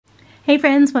Hey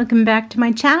friends, welcome back to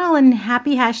my channel and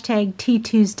happy hashtag Tea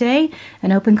Tuesday,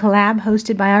 an open collab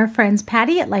hosted by our friends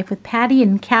Patti at Life with Patti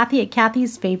and Kathy at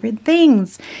Kathy's Favorite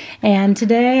Things. And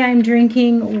today I'm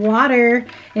drinking water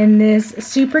in this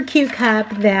super cute cup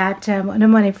that one of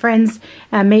my friends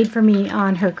made for me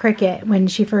on her Cricut when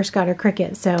she first got her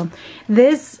Cricut. So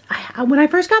this, when I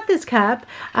first got this cup,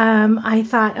 I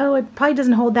thought, oh, it probably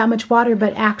doesn't hold that much water,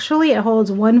 but actually it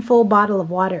holds one full bottle of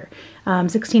water.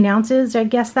 16 ounces, I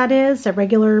guess that is a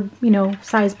regular,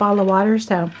 size bottle of water.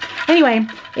 So anyway,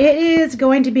 it is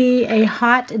going to be a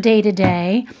hot day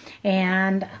today.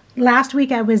 And last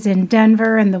week I was in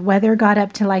Denver and the weather got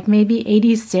up to like maybe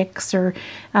 86 or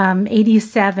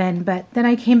 87. But then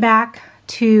I came back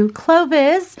to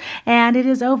Clovis and it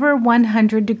is over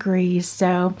 100 degrees.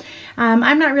 So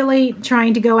I'm not really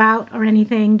trying to go out or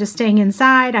anything, just staying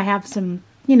inside. I have some,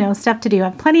 stuff to do. I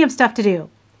have plenty of stuff to do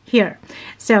here.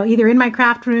 So either in my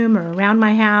craft room or around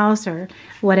my house or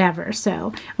whatever.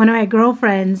 So one of my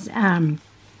girlfriends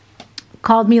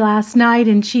called me last night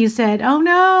and she said, oh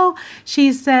no,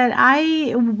 she said,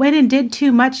 I went and did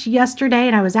too much yesterday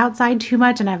and I was outside too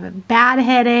much and I have a bad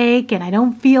headache and I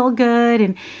don't feel good.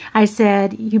 And I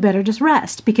said, you better just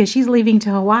rest, because she's leaving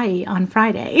to Hawaii on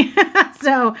Friday.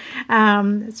 So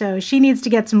she needs to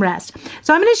get some rest.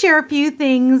 So I'm going to share a few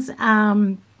things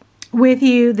with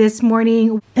you this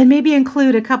morning and maybe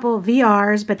include a couple of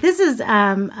VRs, but this is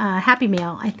a Happy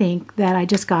Meal, I think, that I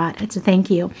just got. It's a thank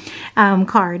you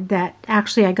card that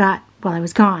actually I got while I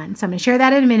was gone. So I'm going to share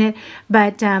that in a minute.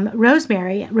 But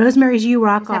Rosemary's You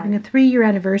Rock is having a 3-year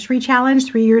anniversary challenge,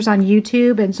 3 years on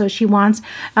YouTube. And so she wants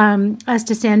us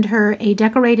to send her a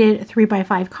decorated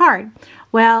 3x5 card.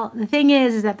 Well, the thing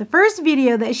is that the first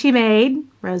video that she made,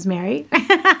 Rosemary,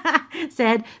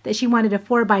 said that she wanted a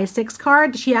 4x6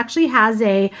 card. She actually has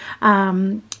a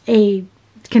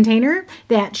container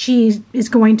that she is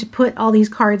going to put all these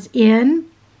cards in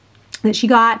that she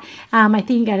got, I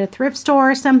think at a thrift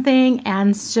store or something.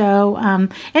 And so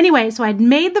anyway, so I'd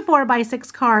made the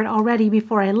 4x6 card already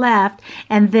before I left.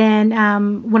 And then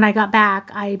when I got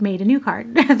back, I made a new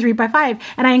card, 3x5,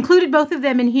 and I included both of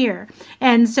them in here.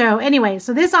 And so anyway,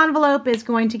 so this envelope is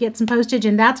going to get some postage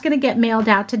and that's going to get mailed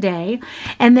out today.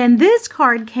 And then this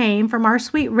card came from our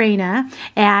sweet Raina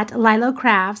at Lilo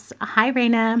Crafts. Hi,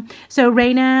 Raina. So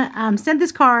Raina sent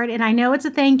this card, and I know it's a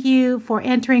thank you for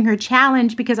entering her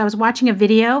challenge because I was watching a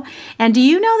video, and do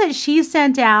you know that she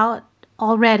sent out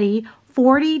already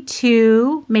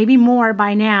 42, maybe more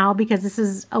by now, because this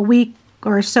is a week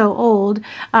or so old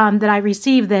that I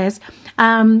received this,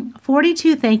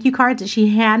 42 thank you cards that she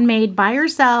handmade by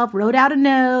herself, wrote out a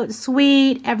note,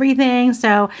 sweet, everything.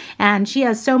 So, and she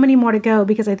has so many more to go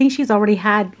because I think she's already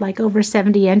had like over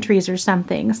 70 entries or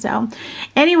something. So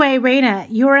anyway, Raina,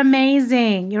 you're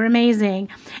amazing. You're amazing.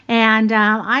 And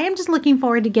I am just looking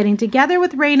forward to getting together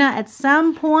with Raina at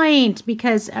some point,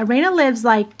 because Raina lives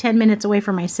like 10 minutes away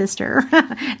from my sister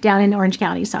down in Orange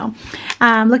County. So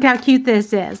look how cute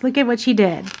this is. Look at what she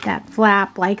did, that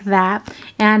flap like that.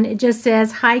 And it just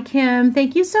says, hi Kim,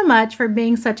 thank you so much for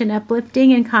being such an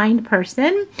uplifting and kind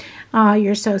person.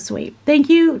 You're so sweet. Thank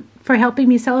you for helping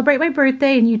me celebrate my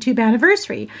birthday and YouTube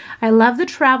anniversary. I love the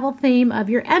travel theme of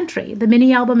your entry. The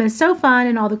mini album is so fun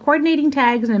and all the coordinating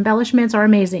tags and embellishments are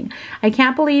amazing. I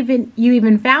can't believe you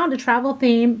even found a travel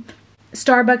theme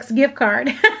Starbucks gift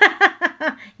card.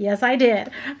 Yes, I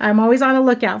did. I'm always on the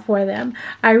lookout for them.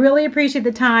 I really appreciate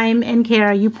the time and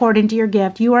care you poured into your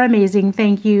gift. You are amazing.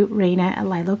 Thank you, Raina at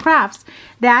Lilo Crafts.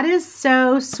 That is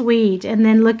so sweet. And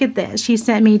then look at this. She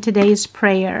sent me today's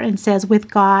prayer and says, with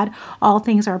God, all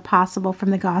things are possible, from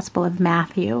the Gospel of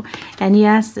Matthew. And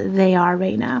yes, they are,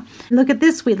 Raina. Look at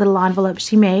this sweet little envelope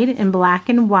she made in black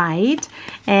and white.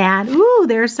 And ooh,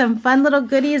 there's some fun little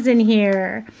goodies in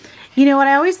here. You know what?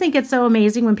 I always think it's so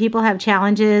amazing when people have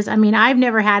challenges. I mean, I've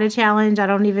never had a challenge.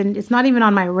 It's not even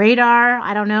on my radar.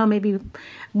 I don't know, maybe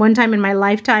one time in my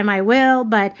lifetime I will,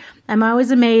 but I'm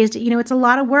always amazed. It's a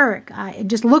lot of work. It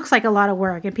just looks like a lot of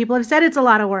work, and people have said it's a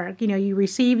lot of work. You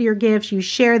receive your gifts, you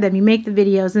share them, you make the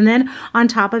videos, and then on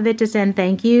top of it to send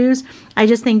thank yous. I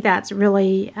just think that's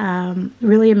really,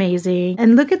 really amazing.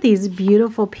 And look at these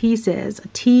beautiful pieces.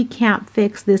 Tea can't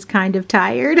fix this kind of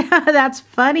tired. That's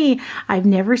funny. I've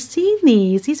never seen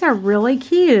these. These are really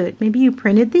cute. Maybe you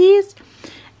printed these?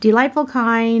 Delightful,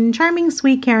 kind, charming,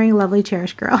 sweet, caring, lovely,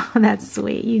 cherished girl. That's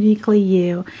sweet. Uniquely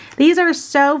you. These are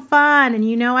so fun,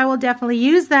 and I will definitely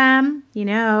use them,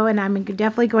 and I'm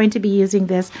definitely going to be using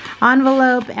this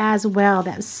envelope as well.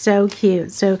 That's so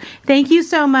cute. So thank you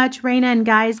so much, Raina. And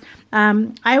guys,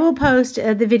 I will post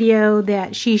the video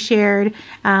that she shared,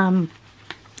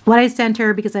 what I sent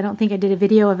her, because I don't think I did a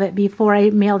video of it before I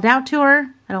mailed out to her.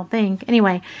 I don't think.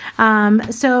 Anyway,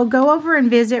 so go over and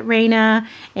visit Raina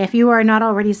if you are not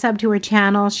already subbed to her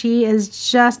channel. She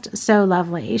is just so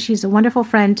lovely. She's a wonderful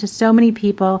friend to so many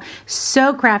people,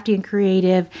 so crafty and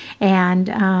creative, and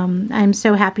I'm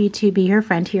so happy to be her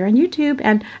friend here on YouTube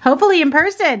and hopefully in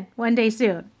person one day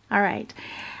soon. All right.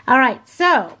 All right,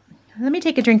 so let me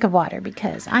take a drink of water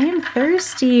because I am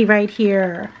thirsty right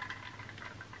here.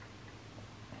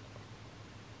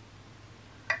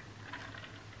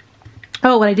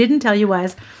 Oh, what I didn't tell you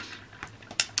was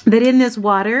that in this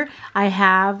water, I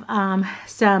have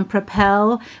some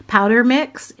Propel powder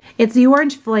mix. It's the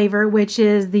orange flavor, which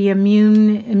is the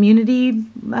immunity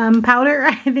powder,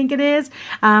 I think it is.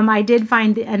 I did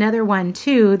find another one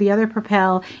too, the other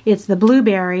Propel. It's the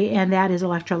blueberry, and that is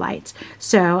electrolytes.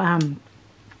 So,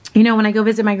 you know, when I go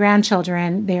visit my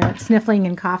grandchildren, they're sniffling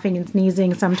and coughing and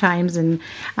sneezing sometimes, and,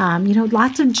 you know,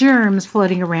 lots of germs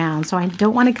floating around. So I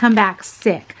don't want to come back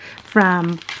sick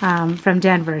from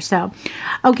Denver. So,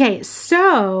 okay,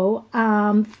 so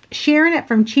Sharon at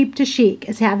From Cheap to Chic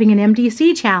is having an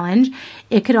MDC challenge.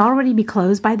 It could already be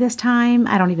closed by this time.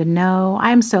 I don't even know.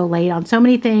 I'm so late on so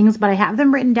many things, but I have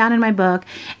them written down in my book,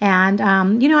 and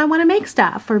you know, I want to make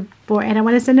stuff and I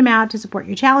want to send them out to support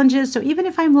your challenges. So even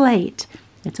if I'm late,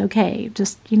 it's okay.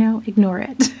 Just, you know, ignore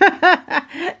it.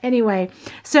 Anyway,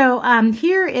 so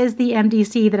here is the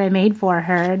MDC that I made for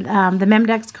her. The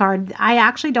Memdex card. I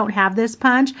actually don't have this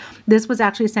punch. This was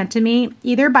actually sent to me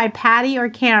either by Patti or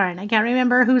Karen. I can't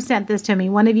remember who sent this to me.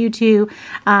 One of you two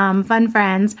fun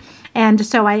friends. And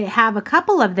so I have a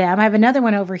couple of them. I have another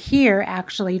one over here,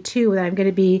 actually, too, that I'm going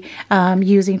to be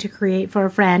using to create for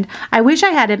a friend. I wish I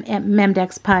had a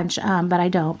Memdex punch, but I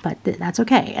don't, but that's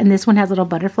okay. And this one has little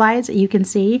butterflies that you can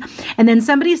see. And then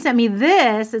somebody sent me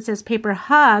this. It says Paper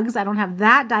Hugs. I don't have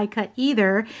that die cut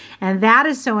either, and that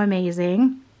is so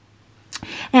amazing.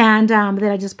 And then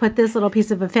I just put this little piece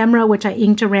of ephemera, which I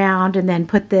inked around, and then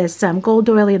put this gold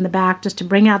doily in the back just to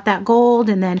bring out that gold,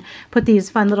 and then put these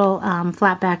fun little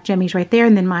flat back jemmies right there,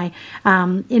 and then my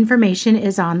information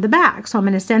is on the back. So I'm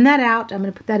going to send that out. I'm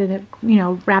going to put that in a, you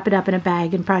know, wrap it up in a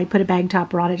bag and probably put a bag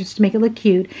topper on it just to make it look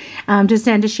cute, to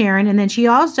send to Sharon. And then she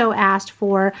also asked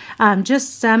for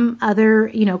just some other,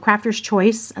 you know, crafter's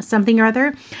choice, something or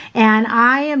other. And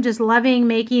I am just loving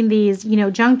making these, you know,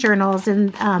 junk journals.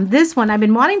 And this one, I've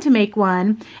been wanting to make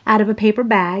one out of a paper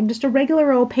bag, just a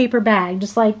regular old paper bag,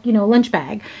 just like, you know, lunch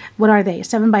bag. What are they,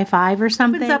 7x5 or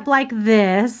something? It's up like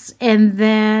this, and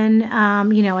then,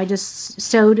 you know, I just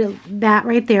sewed that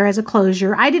right there as a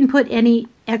closure. I didn't put any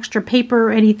extra paper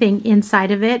or anything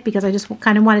inside of it because I just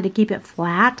kind of wanted to keep it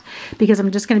flat, because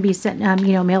I'm just going to be sitting,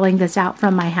 you know, mailing this out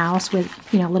from my house with,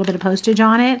 you know, a little bit of postage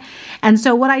on it. And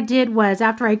so what I did was,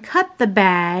 after I cut the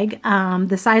bag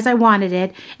the size I wanted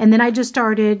it, and then I just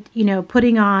started, you know,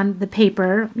 putting on the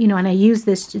paper, you know, and I use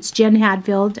this, it's Jen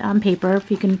Hadfield paper,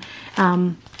 if you can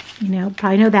you know,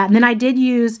 probably know that. And then I did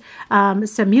use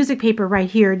some music paper right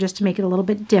here just to make it a little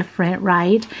bit different,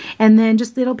 right? And then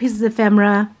just little pieces of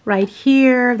ephemera right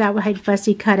here that I had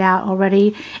fussy cut out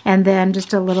already. And then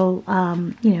just a little,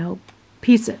 you know,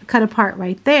 piece cut apart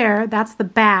right there. That's the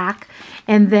back.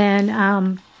 And then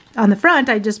on the front,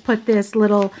 I just put this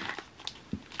little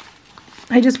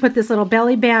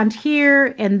belly band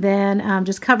here, and then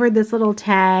just covered this little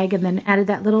tag, and then added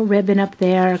that little ribbon up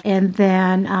there, and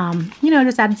then, you know,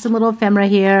 just added some little ephemera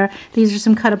here. These are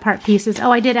some cut apart pieces.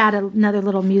 Oh, I did add another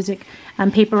little music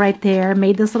paper right there,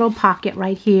 made this little pocket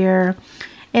right here.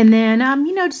 And then,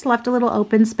 you know, just left a little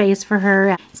open space for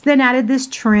her. So then added this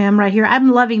trim right here.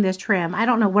 I'm loving this trim. I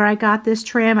don't know where I got this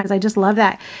trim, because I just love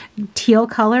that teal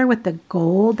color with the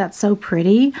gold. That's so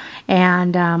pretty.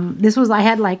 And this was, I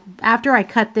had like, after I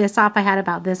cut this off, I had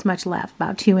about this much left,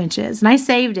 about 2 inches. And I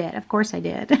saved it. Of course I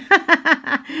did.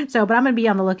 So, but I'm going to be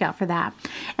on the lookout for that.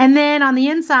 And then on the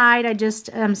inside, I just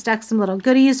stuck some little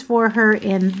goodies for her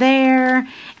in there.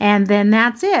 And then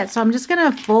that's it. So I'm just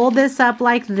going to fold this up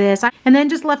like this. And then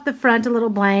just left the front a little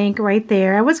blank right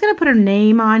there. I was going to put her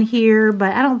name on here,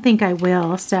 but I don't think I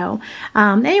will. So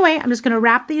anyway, I'm just going to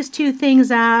wrap these two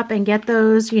things up and get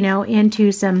those, you know,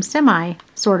 into some semi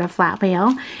sort of flat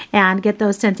mail and get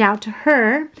those sent out to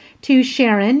her, to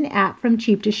Sharon at From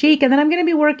Cheap to Chic. And then I'm going to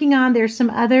be working on, there's some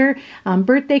other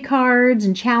birthday cards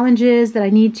and challenges that I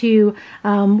need to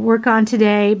work on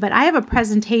today, but I have a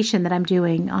presentation that I'm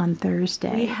doing on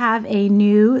Thursday. We have a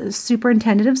new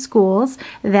superintendent of schools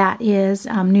that is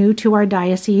new to our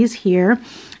diocese here.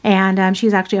 And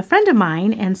she's actually a friend of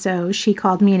mine, and so she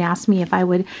called me and asked me if I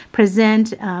would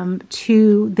present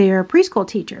to their preschool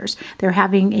teachers. They're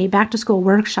having a back-to-school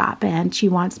workshop, and she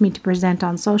wants me to present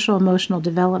on social emotional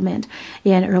development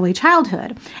in early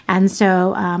childhood. And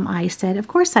so I said, of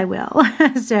course I will.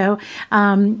 So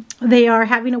they are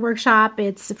having a workshop.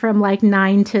 It's from like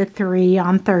 9 to 3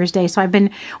 on Thursday. So I've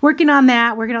been working on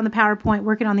that, working on the PowerPoint,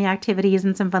 working on the activities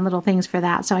and some fun little things for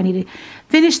that. So I need to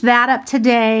finish that up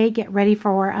today, get ready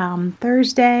for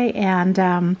Thursday.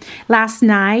 And last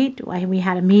night we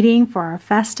had a meeting for our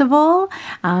festival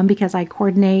because I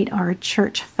coordinate our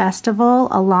church festival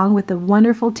along with a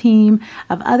wonderful team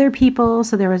of other people.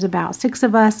 So there was about 6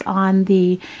 of us on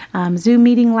the Zoom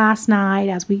meeting last night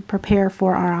as we prepare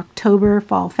for our October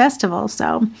Fall Festival.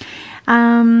 So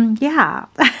yeah,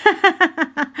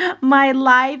 my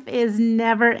life is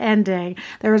never ending.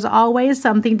 There's always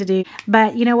something to do.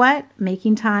 But you know what?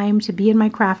 Making time to be in my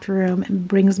craft room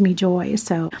brings me joy.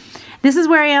 So this is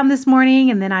where I am this morning,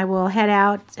 and then I will head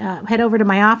over to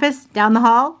my office down the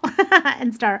hall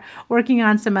and start working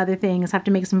on some other things. I have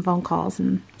to make some phone calls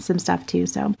and some stuff too.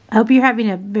 So I hope you're having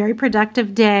a very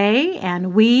productive day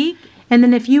and week. And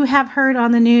then if you have heard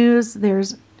on the news,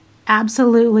 there's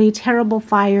absolutely terrible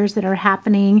fires that are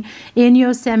happening in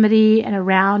Yosemite and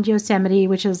around Yosemite,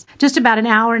 which is just about an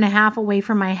hour and a half away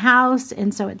from my house.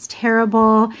 And so it's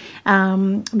terrible.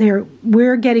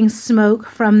 We're getting smoke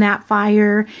from that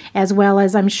fire, as well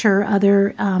as I'm sure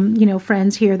other,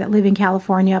 friends here that live in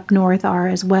California up north are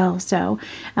as well. So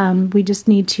we just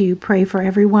need to pray for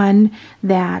everyone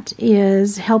that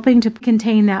is helping to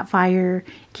contain that fire.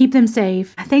 Keep them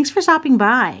safe. Thanks for stopping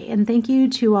by, and thank you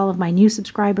to all of my new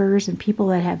subscribers and people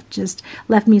that have just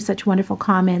left me such wonderful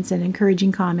comments and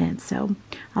encouraging comments. So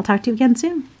I'll talk to you again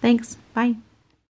soon. Thanks. Bye.